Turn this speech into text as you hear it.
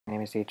My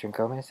name is Adrian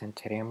Gomez, and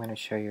today I'm going to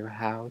show you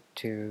how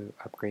to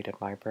upgrade a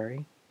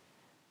library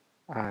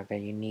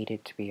that you need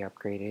it to be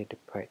upgraded,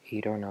 but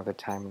you don't know the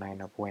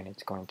timeline of when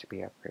it's going to be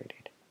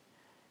upgraded.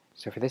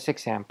 So for this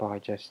example, I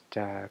just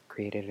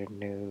created a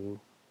new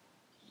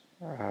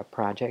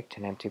project,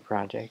 an empty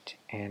project,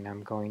 and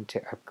I'm going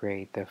to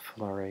upgrade the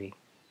Flurry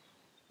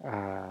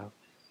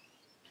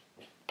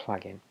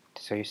plugin.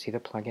 So you see the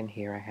plugin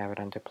here. I have it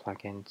under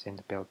plugins in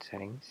the build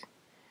settings,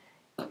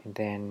 and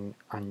then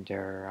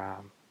under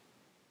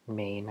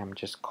main, I'm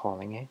just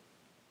calling it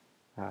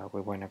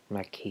with one of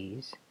my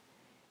keys,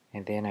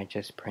 and then I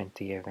just print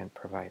the event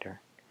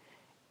provider,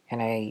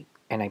 and I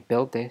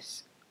build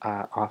this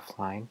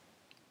offline,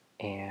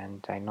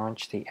 and I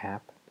launch the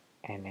app,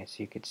 and as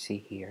you can see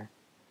here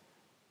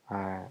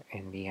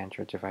in the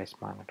Android device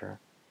monitor,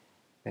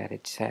 that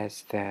it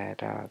says that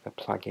the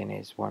plugin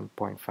is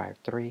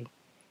 1.53,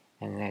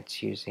 and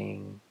that's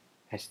using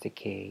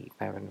SDK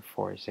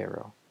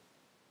 11.4.0.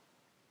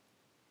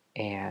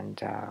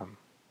 And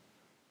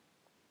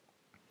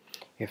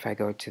if I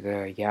go to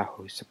the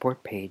Yahoo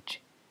support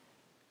page,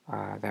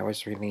 that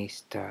was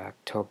released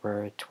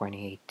October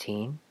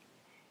 2018,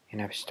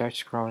 and I start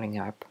scrolling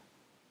up,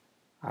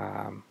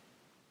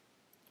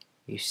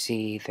 you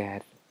see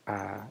that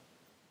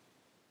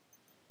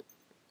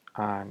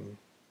on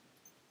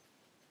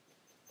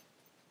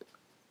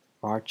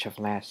March of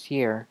last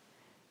year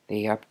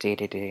they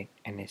updated it,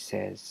 and it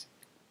says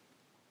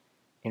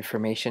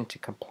information to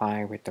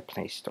comply with the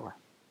Play Store.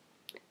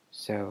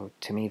 So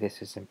to me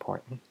this is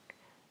important.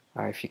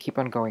 If you keep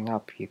on going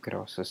up, you could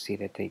also see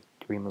that they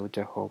removed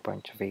a whole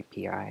bunch of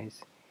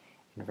APIs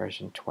in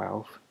version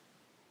 12,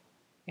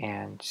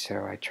 and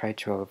so I try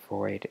to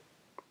avoid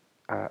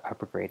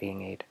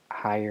upgrading it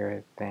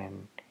higher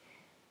than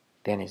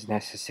is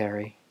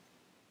necessary,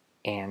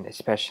 and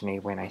especially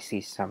when I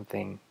see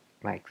something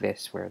like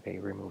this where they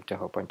removed a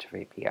whole bunch of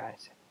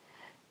APIs.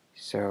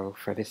 So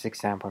for this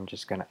example, I'm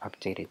just going to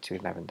update it to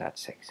 11.6.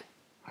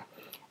 So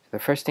the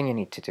first thing you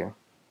need to do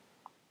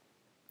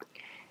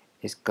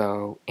is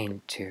go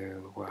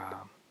into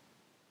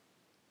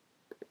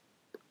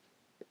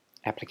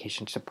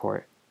application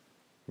support.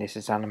 This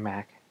is on a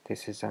Mac.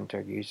 This is under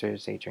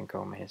users, Adrian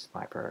Gomez,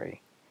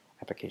 library,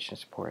 application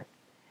support.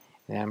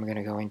 And then I'm going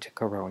to go into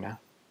Corona.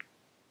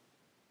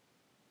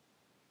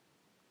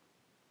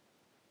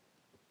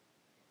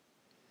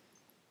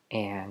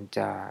 And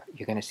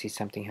you're going to see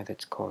something here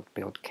that's called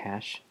build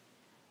cache.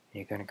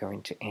 You're going to go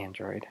into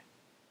Android.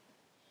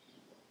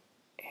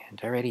 And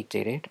I already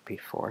did it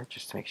before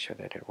just to make sure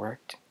that it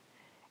worked.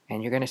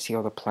 And you're going to see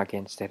all the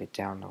plugins that it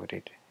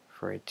downloaded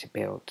for it to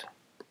build.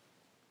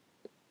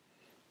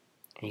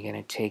 And you're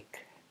going to take,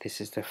 this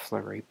is the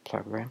Flurry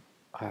program,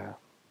 and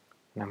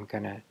I'm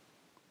going to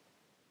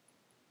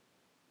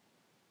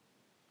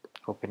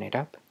open it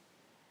up.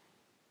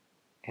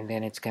 And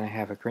then it's going to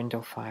have a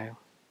Gradle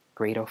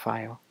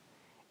file,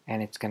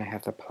 and it's going to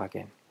have the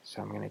plugin.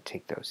 So I'm going to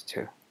take those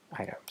two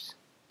items.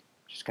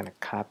 I'm just going to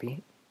copy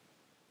it,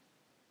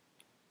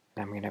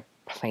 and I'm going to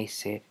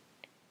place it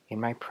in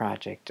my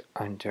project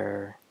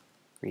under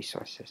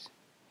resources.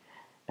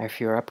 Now if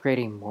you're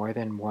upgrading more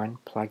than one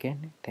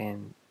plugin,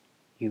 then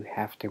you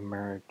have to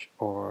merge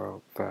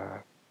all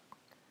of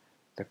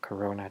the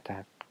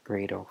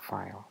corona.gradle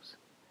files.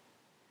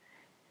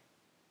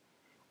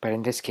 But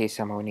in this case,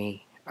 I'm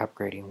only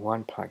upgrading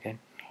one plugin.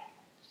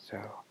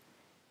 So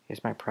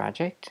here's my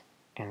project,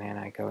 and then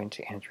I go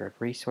into Android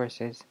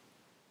resources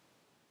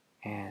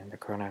and the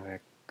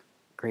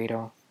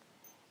corona.gradle,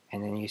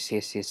 and then you see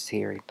it says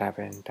here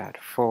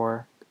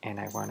 11.4, and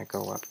I want to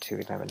go up to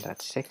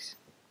 11.6.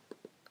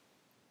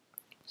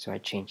 So I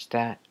change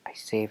that, I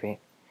save it,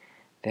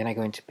 then I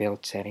go into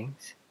build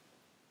settings,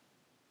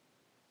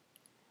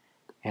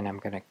 and I'm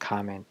going to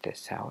comment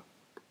this out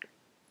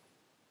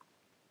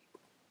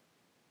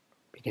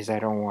because I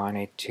don't want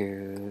it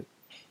to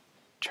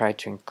try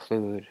to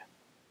include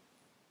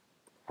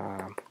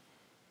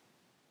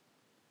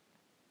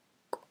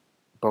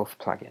both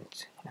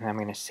plugins. And I'm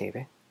going to save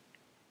it,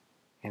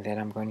 and then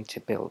I'm going to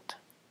build.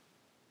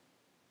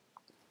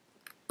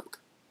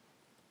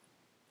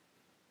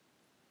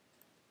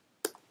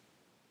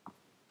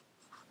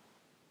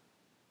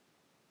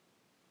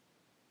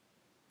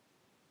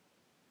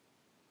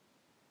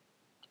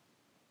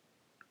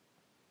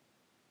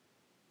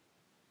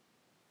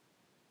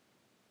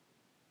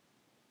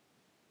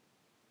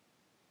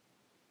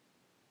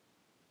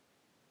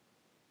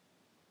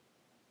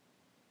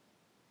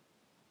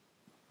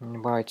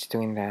 And while it's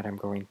doing that, I'm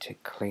going to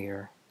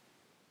clear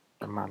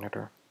the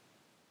monitor.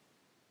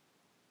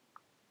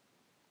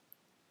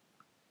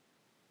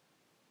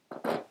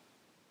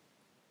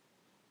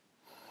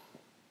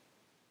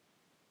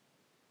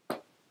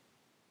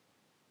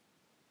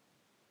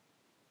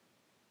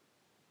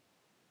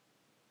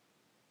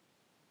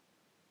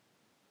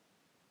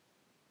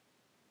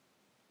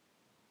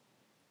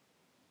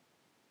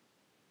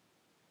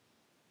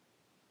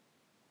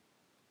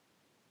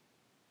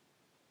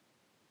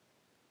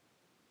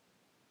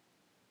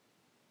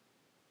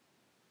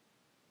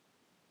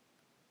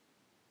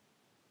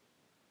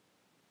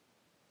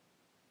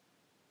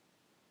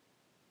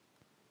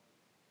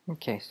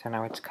 Okay, so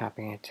now it's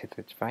copying it to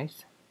the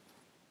device.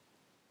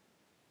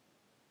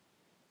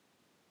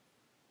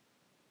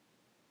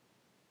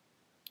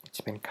 It's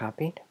been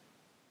copied.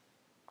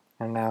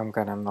 And now I'm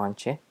going to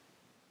launch it.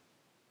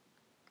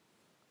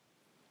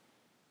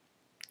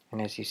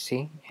 And as you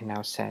see, it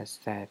now says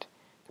that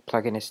the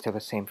plugin is still the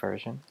same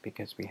version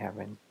because we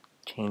haven't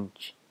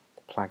changed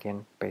the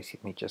plugin,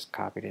 basically just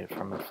copied it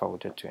from a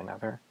folder to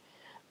another.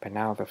 But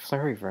now the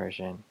Flurry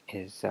version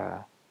is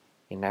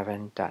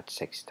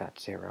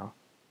 11.6.0,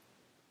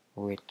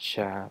 which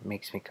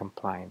makes me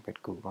compliant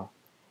with Google,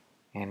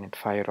 and it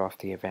fired off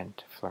the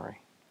event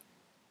Flurry.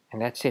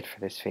 And that's it for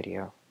this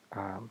video.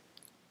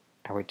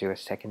 I would do a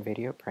second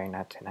video, probably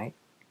not tonight,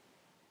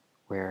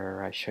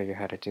 where I show you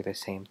how to do the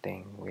same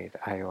thing with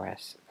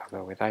iOS,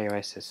 although with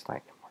iOS it's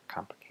slightly more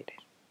complicated.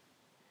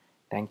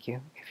 Thank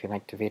you. If you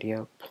liked the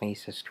video,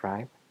 please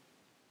subscribe.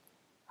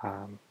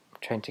 I'm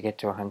trying to get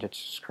to 100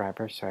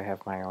 subscribers, so I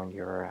have my own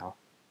URL.